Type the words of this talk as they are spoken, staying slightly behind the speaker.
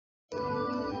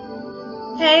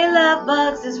Hey love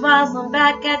bugs, it's Roslynn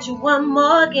back at you one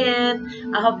more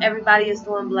again. I hope everybody is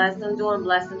doing blessed. I'm doing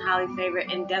blessed and highly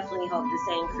favored, and definitely hope the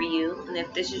same for you. And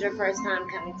if this is your first time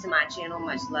coming to my channel,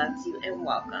 much love to you and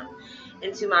welcome.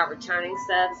 And to my returning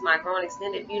subs, my growing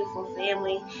extended beautiful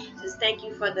family, just thank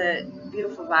you for the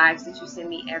beautiful vibes that you send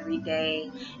me every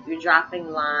day. You're dropping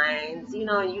lines, you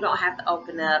don't have to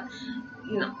open up,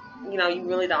 you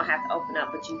really don't have to open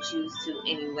up, but you choose to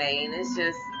anyway. And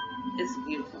it's a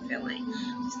beautiful feeling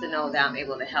just to know that I'm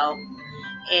able to help,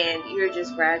 and you're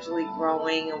just gradually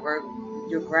growing, and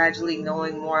you're gradually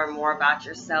knowing more and more about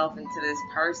yourself and to this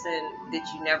person that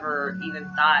you never even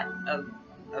thought of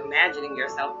imagining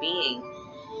yourself being.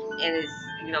 And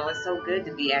it's so good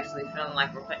to be actually feeling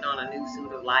like we're putting on a new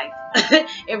suit of life.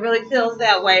 It really feels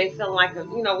that way, feeling like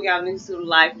we got a new suit of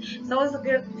life. So it's a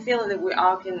good feeling that we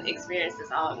all can experience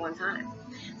this all at one time.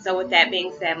 So with that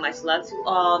being said, much love to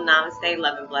all. Namaste,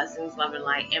 love and blessings, love and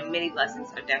light, and many blessings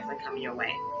are definitely coming your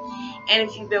way. And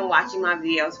if you've been watching my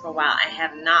videos for a while and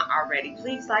have not already,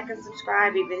 please like and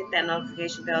subscribe. Even hit that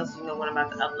notification bell so you know when I'm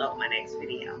about to upload my next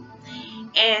video.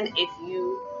 And if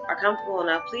you are comfortable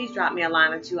enough, please drop me a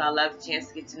line or two. I love the chance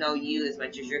to get to know you as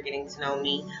much as you're getting to know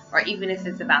me, or even if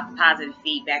it's about the positive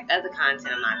feedback of the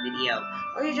content of my video,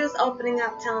 or you're just opening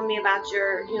up, telling me about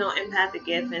your empathic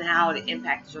gift and how it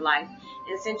impacted your life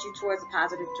and sent you towards a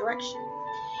positive direction.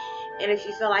 And if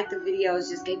you feel like the videos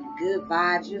just gave you good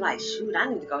vibes, you're like, shoot, I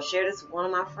need to go share this with one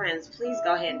of my friends, please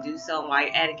go ahead and do so. And while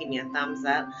you're at it, give me a thumbs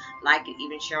up, like it,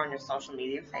 even share on your social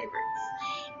media favorites.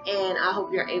 And I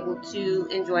hope you're able to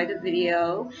enjoy the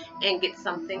video and get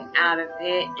something out of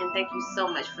it. And thank you so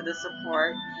much for the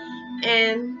support.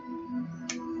 And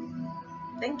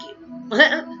thank you.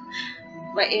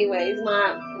 But anyways,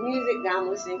 my music that I'm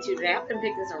listening to today, I've been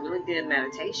picking some really good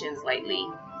meditations lately.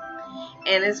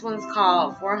 And this one's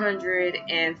called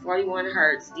 441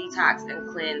 Hertz Detox and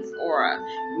Cleanse Aura.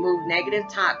 Remove negative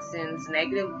toxins,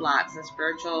 negative blocks, and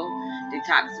spiritual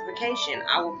detoxification.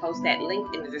 I will post that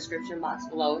link in the description box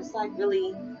below. It's like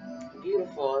really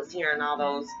beautiful. It's hearing all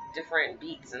those different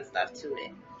beats and stuff to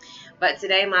it. But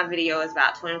today my video is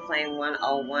about Twin Flame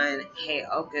 101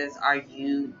 Heyoka's Are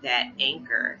You That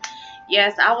Anchor?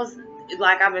 Yes,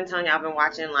 I've been telling you, I've been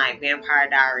watching like Vampire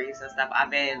Diaries and stuff. I've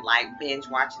been like binge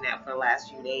watching that for the last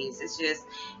few days. It's just,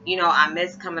 I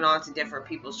miss coming on to different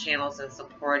people's channels and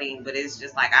supporting, but it's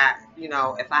just like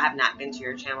if I have not been to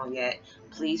your channel yet,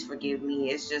 please forgive me.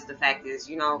 It's just the fact is,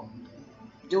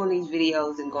 doing these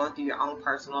videos and going through your own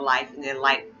personal life and then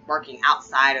like working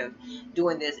outside of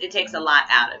doing this, it takes a lot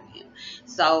out of you.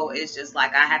 So it's just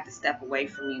like I have to step away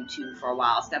from YouTube for a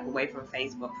while, step away from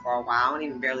Facebook for a while. I don't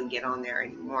even barely get on there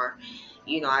anymore.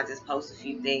 I just post a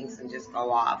few things and just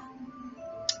go off.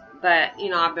 But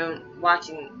I've been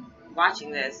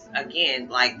watching this again.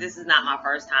 Like, this is not my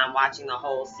first time watching the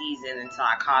whole season until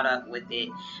I caught up with it,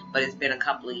 but it's been a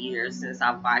couple of years since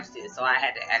I've watched it, so I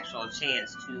had the actual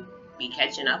chance to be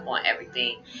catching up on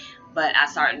everything. But I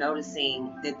started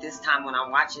noticing that this time when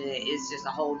I'm watching it, it's just a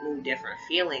whole new different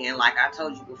feeling. And like I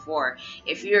told you before,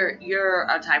 if you're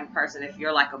a type of person, if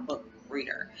you're like a book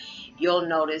reader, you'll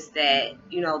notice that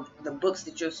the books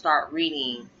that you'll start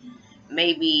reading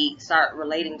maybe start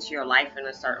relating to your life in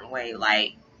a certain way.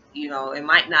 Like, it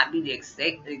might not be the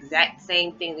exact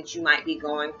same thing that you might be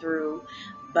going through,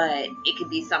 but it could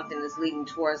be something that's leading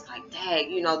towards like,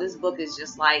 dang, this book is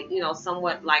just like,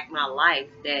 somewhat like my life,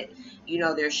 that,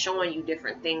 they're showing you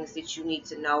different things that you need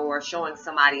to know, or showing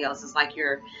somebody else. It's like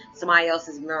somebody else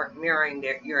is mirroring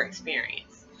your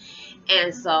experience.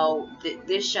 And so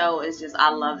this show is just,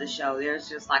 I love the show. There's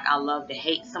just like, I love to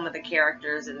hate some of the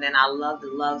characters, and then I love to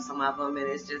love some of them. And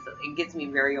it's just, it gets me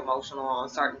very emotional on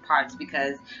certain parts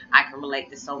because I can relate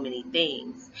to so many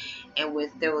things. And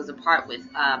there was a part with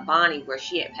Bonnie where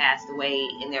she had passed away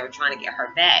and they were trying to get her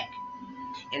back.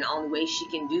 And the only way she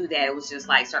can do that, it was just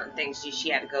like certain things she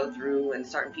had to go through, and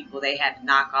certain people they had to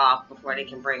knock off before they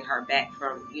can bring her back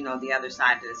from, the other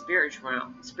side of the spiritual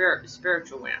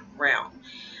realm.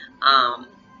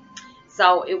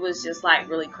 So it was just like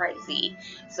really crazy.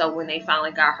 So when they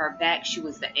finally got her back, she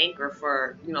was the anchor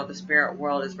for, the spirit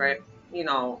world as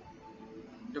well,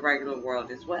 the regular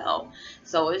world as well.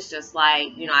 So it's just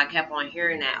like, I kept on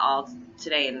hearing that all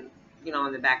today, and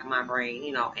in the back of my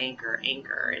brain, anchor,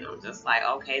 and I'm just like,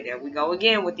 okay, there we go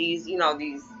again with these,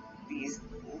 these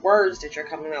words that you're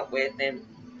coming up with, and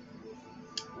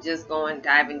just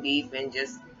diving deep and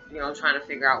just trying to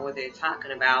figure out what they're talking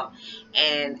about.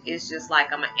 And it's just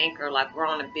like I'm an anchor, like we're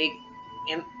on a big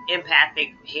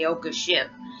empathic Heyoka ship,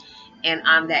 and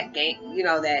I'm that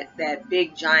that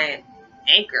big giant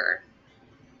anchor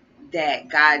that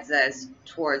guides us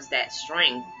towards that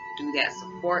strength through that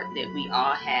support that we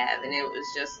all have. And it was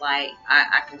just like,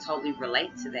 I can totally relate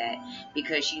to that,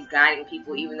 because she's guiding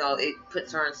people, even though it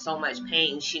puts her in so much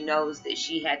pain. She knows that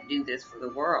she had to do this for the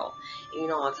world, you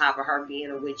know, on top of her being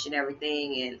a witch and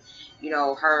everything, and, you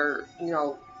know, her, you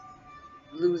know,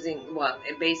 losing, well,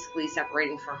 basically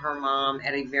separating from her mom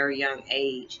at a very young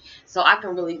age. So I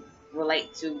can really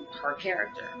relate to her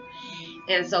character.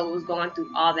 And so it was going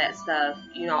through all that stuff,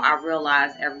 you know, I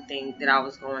realized everything that I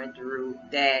was going through,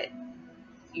 that,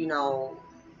 you know,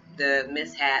 the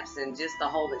mishaps and just the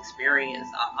whole experience,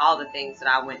 all the things that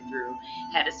I went through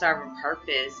had to serve a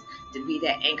purpose, to be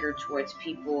that anchor towards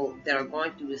people that are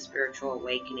going through the spiritual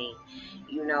awakening.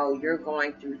 You know, you're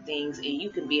going through things, and you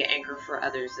can be an anchor for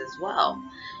others as well.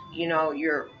 You know,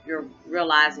 you're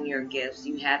realizing your gifts.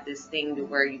 You have this thing to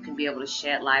where you can be able to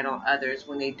shed light on others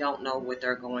when they don't know what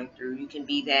they're going through. You can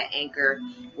be that anchor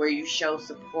where you show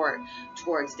support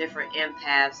towards different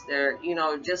empaths that are, you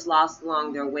know, just lost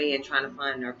along their way and trying to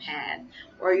find their path.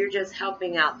 Or you're just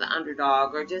helping out the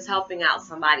underdog, or just helping out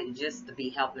somebody just to be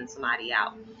helping somebody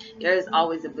out. There's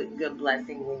always a good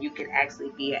blessing when you can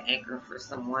actually be an anchor for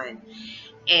someone,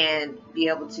 and be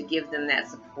able to give them that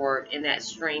support and that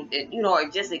strength, and, you know, or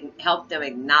just help them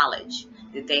acknowledge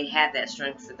that they have that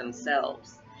strength for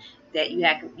themselves. That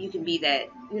you can be that,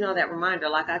 you know, that reminder.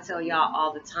 Like I tell y'all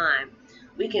all the time,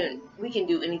 we can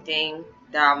do anything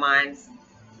that our minds,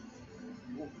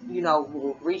 you know,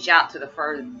 will reach out to the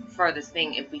furthest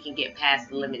thing if we can get past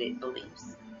the limited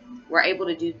beliefs. We're able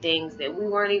to do things that we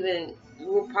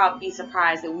will probably be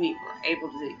surprised that we were able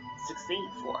to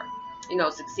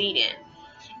succeed in.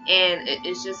 And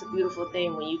it's just a beautiful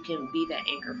thing when you can be that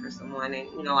anchor for someone. And,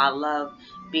 you know, I love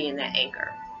being that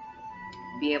anchor.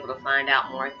 Be able to find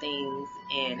out more things.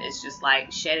 And it's just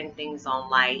like shedding things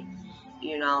on light.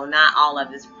 You know, not all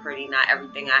of it's pretty. Not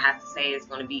everything I have to say is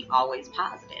going to be always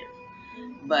positive.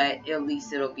 But at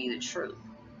least it'll be the truth.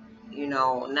 You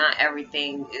know, not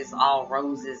everything is all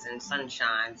roses and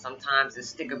sunshine. Sometimes it's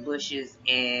sticker bushes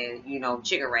and, you know,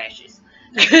 chicken rashes.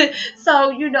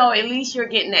 So, you know, at least you're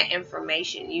getting that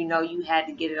information. You know, you had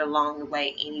to get it along the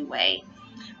way anyway.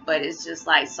 But it's just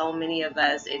like so many of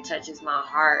us, it touches my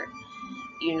heart,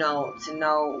 you know, to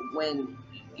know when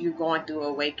you're going through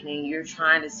awakening, you're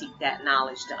trying to seek that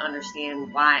knowledge to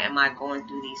understand, why am I going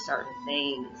through these certain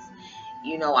things?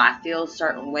 You know, I feel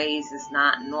certain ways, it's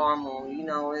not normal. You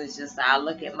know, it's just, I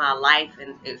look at my life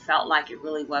and it felt like it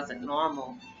really wasn't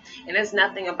normal. And it's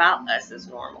nothing about us is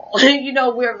normal. You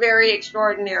know, we're very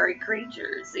extraordinary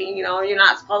creatures. You know, you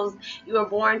were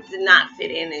born to not fit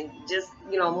in, and just,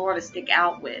 you know, more to stick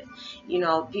out with. You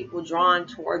know, people drawn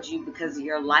towards you because of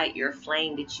your light, your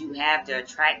flame that you have to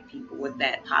attract people with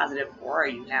that positive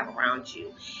aura you have around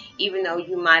you. Even though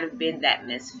you might have been that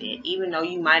misfit, even though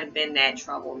you might have been that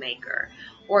troublemaker,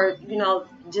 or, you know,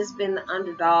 just been the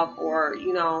underdog, or,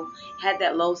 you know, had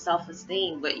that low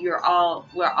self-esteem, but we're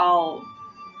all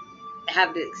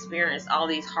have to experience all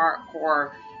these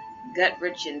hardcore,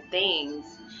 gut-wrenching things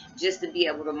just to be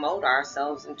able to mold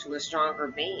ourselves into a stronger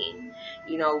being,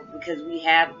 you know, because we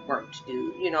have work to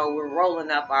do. You know, we're rolling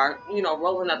up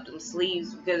them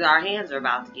sleeves because our hands are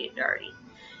about to get dirty.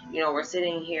 You know, we're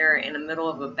sitting here in the middle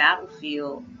of a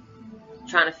battlefield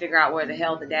trying to figure out where the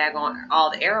hell the daggone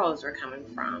all the arrows are coming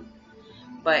from.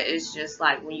 But it's just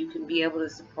like, when you can be able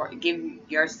to give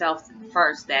yourself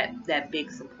first that big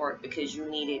support, because you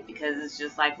need it. Because it's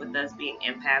just like with us being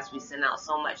empaths, we send out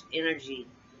so much energy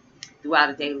throughout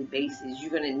a daily basis.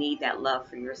 You're going to need that love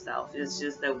for yourself. It's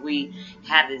just that we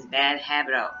have this bad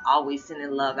habit of always sending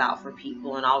love out for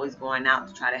people, and always going out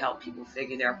to try to help people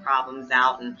figure their problems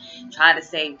out and try to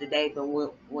save the day. But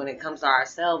when it comes to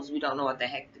ourselves, we don't know what the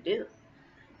heck to do.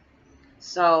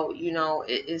 So, you know,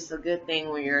 it's a good thing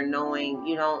when you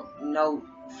don't know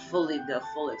fully the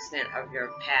full extent of your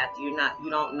path. You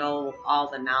don't know all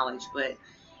the knowledge, but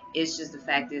it's just the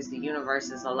fact is the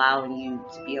universe is allowing you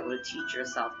to be able to teach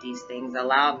yourself these things.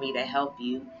 Allow me to help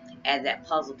you add that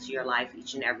puzzle to your life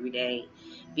each and every day.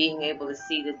 Being able to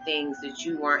see the things that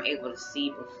you weren't able to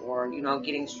see before. You know,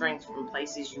 getting strength from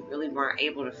places you really weren't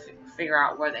able to figure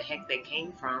out where the heck they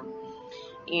came from.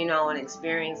 You know, and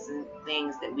experiencing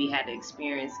things that we had to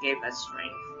experience gave us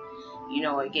strength. You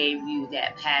know, it gave you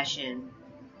that passion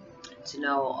to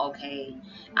know, okay,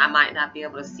 I might not be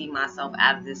able to see myself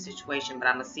out of this situation, but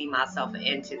I'm going to see myself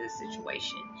into this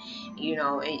situation. You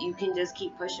know, and you can just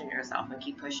keep pushing yourself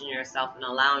and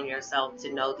allowing yourself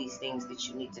to know these things that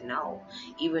you need to know,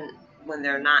 even when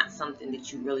they're not something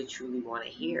that you really truly want to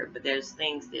hear. But there's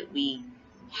things that we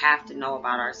have to know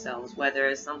about ourselves, whether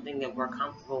it's something that we're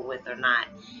comfortable with or not.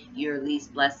 You're at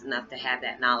least blessed enough to have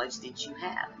that knowledge that you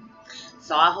have.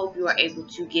 So I hope you are able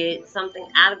to get something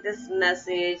out of this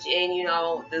message. And you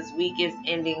know, this week is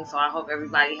ending, so I hope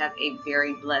everybody have a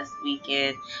very blessed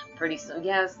weekend. Pretty soon,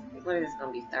 yes, what is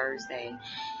going to be Thursday?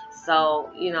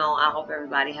 So you know, I hope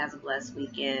everybody has a blessed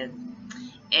weekend.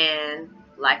 And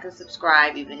like and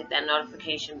subscribe, even hit that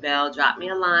notification bell. Drop me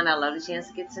a line. I love the chance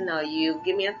to get to know you.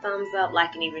 Give me a thumbs up,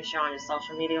 like, and even share on your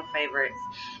social media favorites.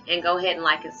 And go ahead and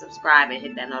like and subscribe and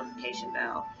hit that notification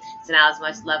bell. So now, as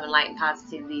much love and light and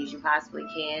positivity as you possibly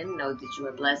can. Know that you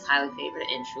are blessed, highly favored,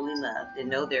 and truly loved. And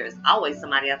know there is always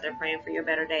somebody out there praying for your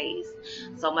better days.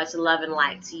 So much love and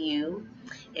light to you.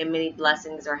 And many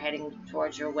blessings are heading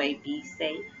towards your way. Be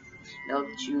safe. Know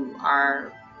that you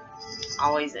are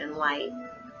always in light.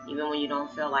 Even when you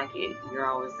don't feel like it, you're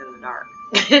always in the dark.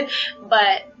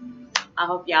 But I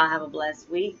hope y'all have a blessed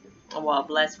week. Well, a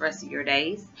blessed rest of your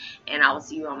days. And I will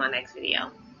see you on my next video.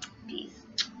 Peace.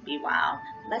 Be wild.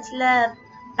 Much love.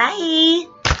 Bye.